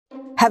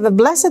Have a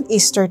blessed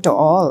Easter to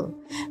all.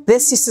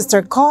 This is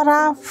Sister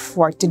Cora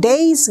for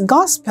today's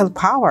Gospel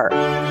Power.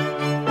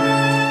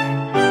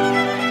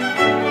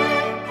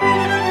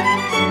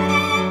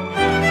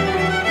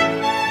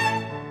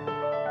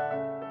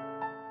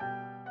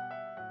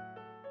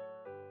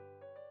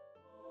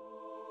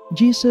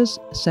 Jesus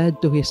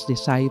said to his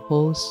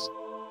disciples,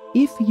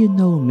 "If you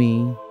know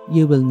me,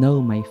 you will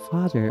know my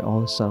Father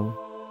also.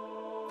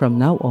 From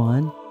now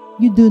on,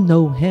 you do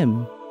know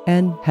him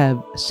and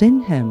have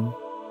seen him."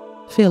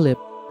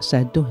 Philip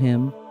said to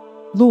him,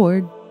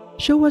 "Lord,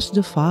 show us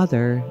the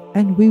Father,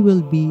 and we will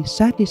be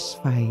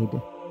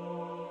satisfied."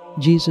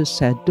 Jesus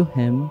said to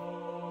him,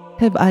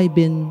 "Have I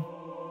been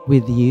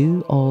with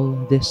you all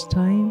this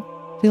time,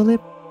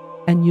 Philip,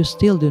 and you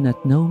still do not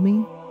know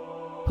me?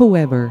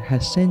 Whoever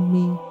has seen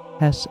me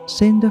has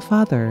seen the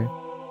Father.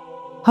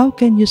 How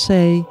can you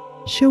say,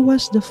 'Show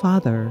us the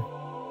Father'?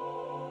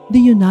 Do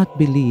you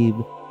not believe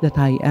that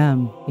I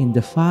am in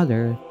the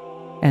Father,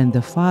 and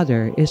the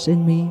Father is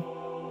in me?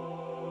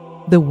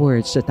 The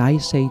words that I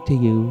say to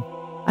you,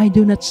 I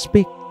do not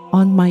speak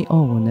on my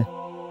own,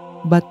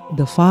 but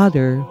the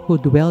Father who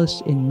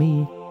dwells in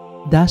me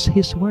does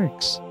his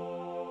works.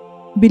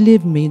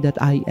 Believe me that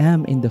I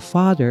am in the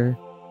Father,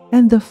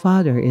 and the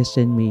Father is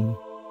in me.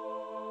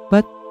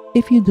 But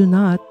if you do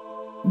not,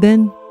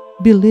 then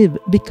believe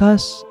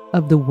because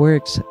of the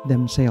works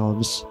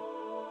themselves.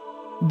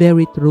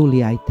 Very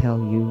truly I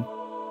tell you,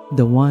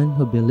 the one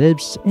who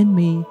believes in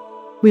me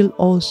will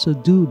also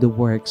do the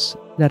works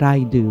that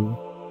I do,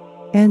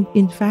 and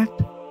in fact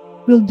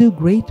will do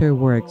greater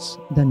works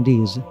than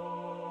these,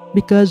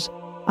 because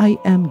I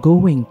am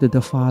going to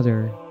the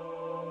Father.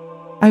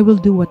 I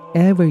will do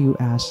whatever you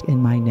ask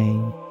in my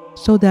name,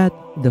 so that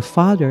the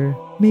Father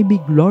may be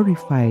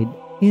glorified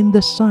in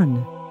the Son.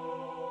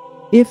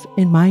 If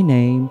in my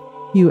name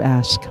you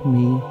ask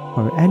me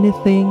for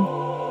anything,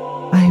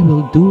 I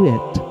will do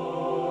it."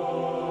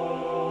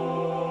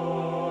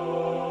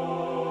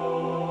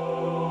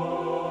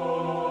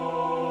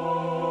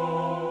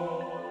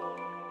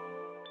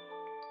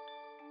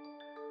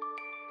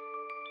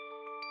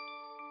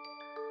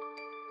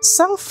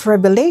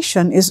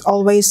 Self-revelation is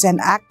always an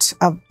act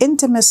of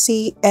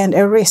intimacy and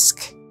a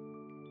risk.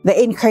 The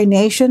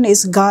Incarnation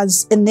is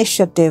God's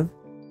initiative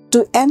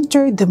to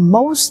enter the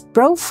most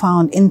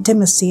profound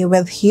intimacy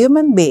with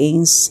human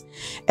beings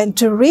and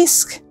to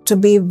risk to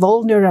be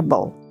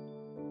vulnerable.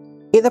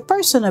 In the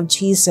person of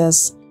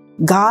Jesus,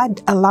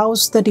 God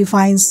allows the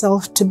divine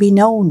self to be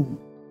known,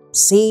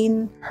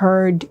 seen,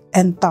 heard,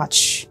 and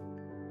touched.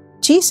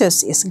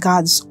 Jesus is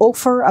God's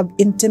offer of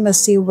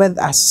intimacy with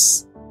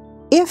us.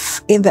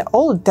 If in the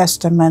Old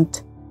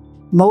Testament,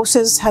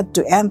 Moses had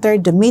to enter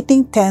the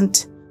meeting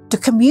tent to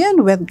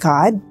commune with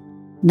God,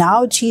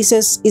 now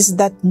Jesus is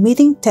that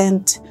meeting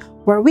tent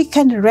where we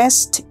can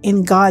rest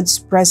in God's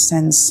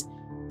presence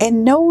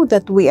and know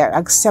that we are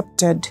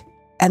accepted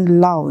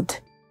and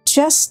loved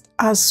just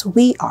as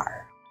we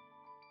are.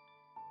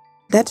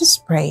 Let us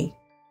pray.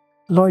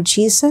 Lord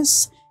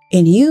Jesus,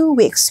 in you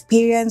we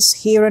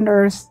experience here on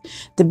earth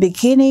the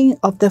beginning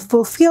of the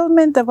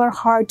fulfillment of our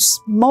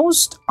heart's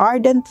most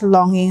ardent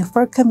longing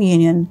for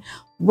communion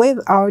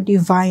with our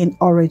divine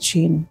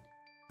origin.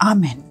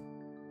 Amen.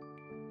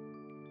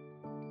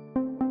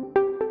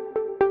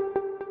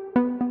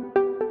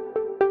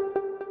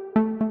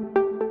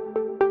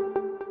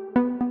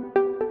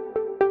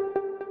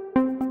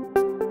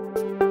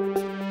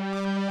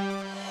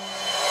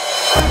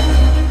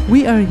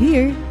 We are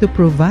here to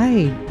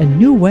provide a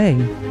new way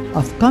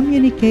of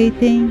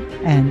communicating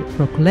and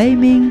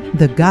proclaiming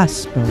the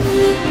gospel.